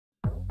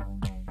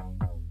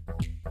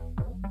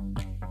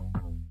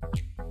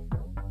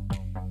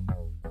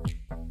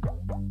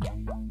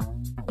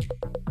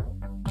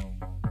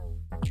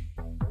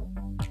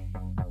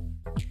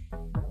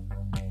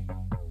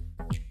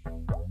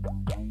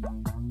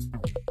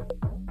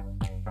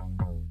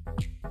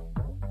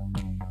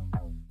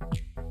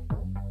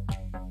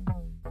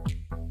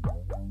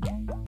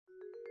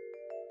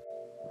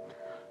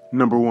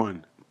Number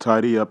one,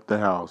 tidy up the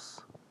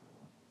house.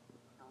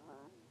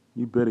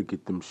 You better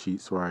get them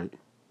sheets right.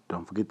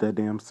 Don't forget that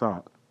damn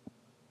sock.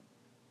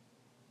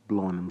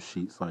 Blowing them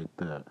sheets like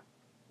that.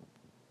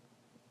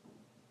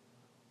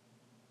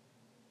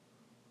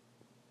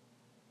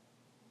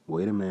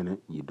 Wait a minute,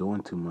 you're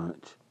doing too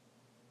much.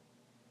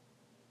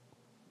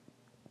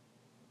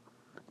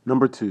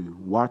 Number two,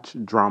 watch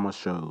drama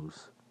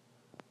shows.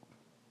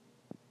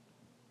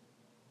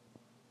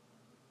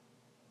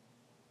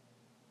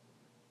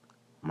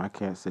 My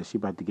cat says she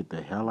about to get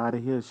the hell out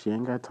of here. She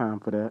ain't got time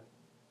for that.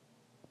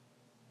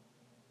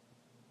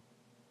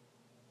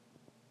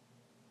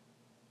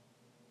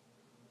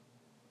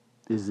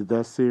 Is it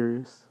that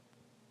serious?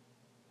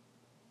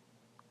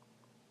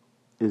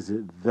 Is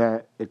it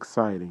that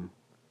exciting?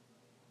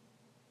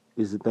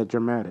 Is it that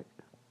dramatic?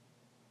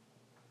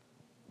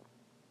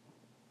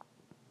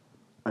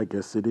 I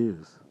guess it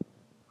is.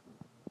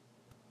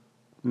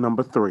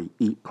 Number three,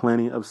 eat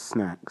plenty of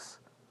snacks.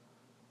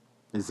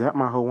 Is that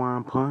my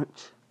Hawaiian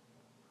punch?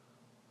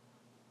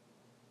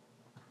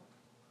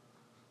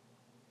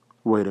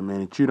 Wait a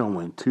minute, you don't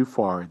went too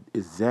far.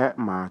 Is that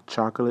my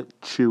chocolate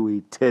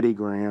chewy Teddy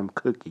Graham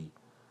cookie?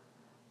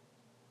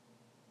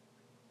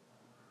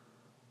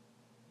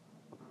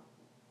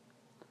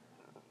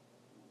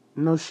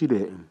 No, she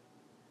didn't.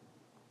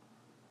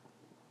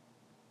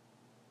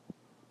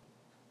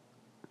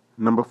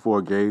 Number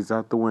four, gaze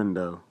out the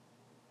window.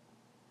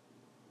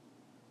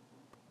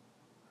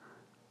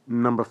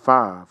 Number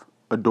five,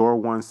 adore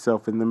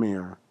oneself in the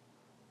mirror.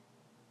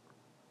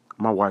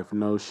 My wife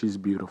knows she's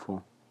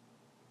beautiful.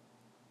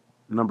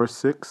 Number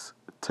six,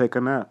 take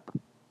a nap.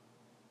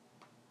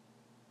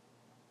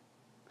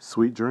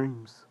 Sweet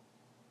dreams.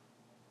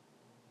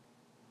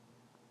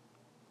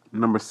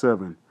 Number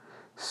seven,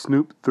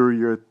 snoop through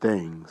your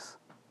things.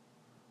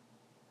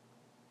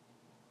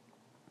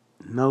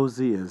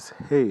 Nosy as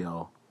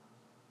hell.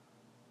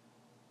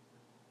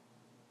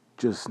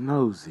 Just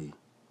nosy.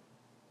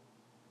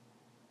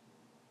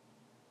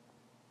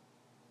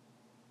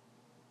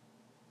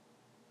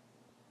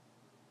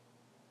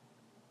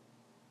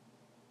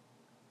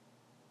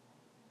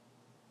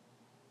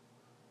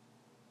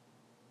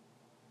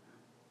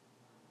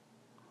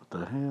 What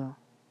the hell?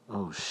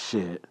 Oh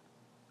shit.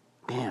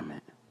 Damn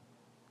it.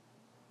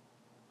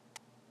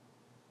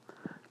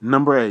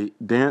 Number eight,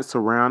 dance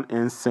around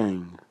and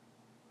sing.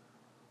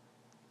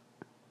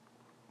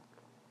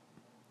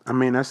 I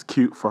mean, that's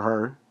cute for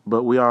her,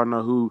 but we all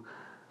know who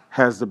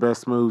has the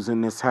best moves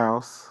in this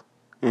house,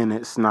 and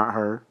it's not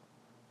her.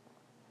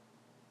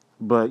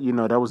 But,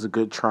 that was a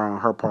good try on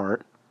her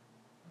part.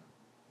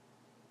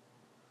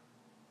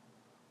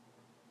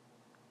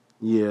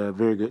 Yeah,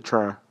 very good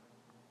try.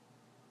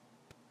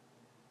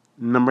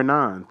 Number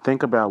nine,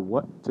 think about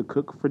what to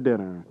cook for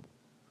dinner.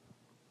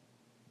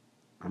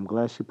 I'm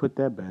glad she put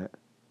that back.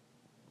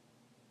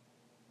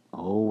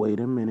 Oh, wait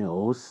a minute.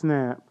 Oh,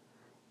 snap.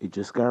 It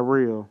just got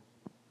real.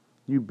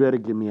 You better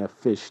give me a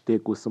fish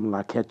stick with some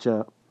La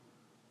ketchup.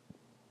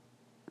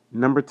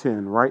 Number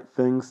 10, write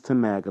things to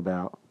nag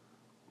about.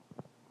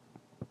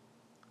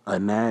 A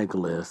nag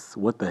list.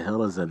 What the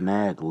hell is a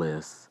nag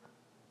list?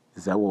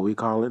 Is that what we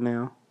call it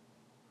now?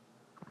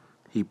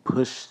 He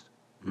pushed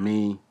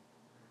me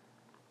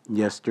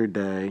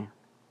yesterday.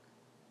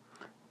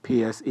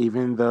 P.S.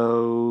 Even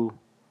though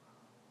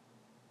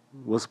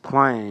was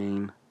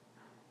playing,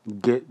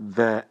 get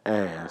that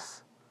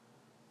ass.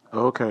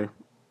 Okay.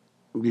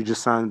 You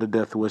just signed the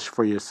death wish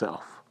for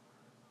yourself.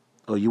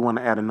 Oh, you want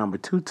to add a number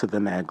 2 to the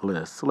nag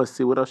list. So let's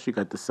see what else you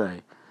got to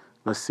say.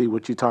 Let's see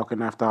what you're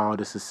talking after all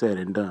this is said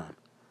and done.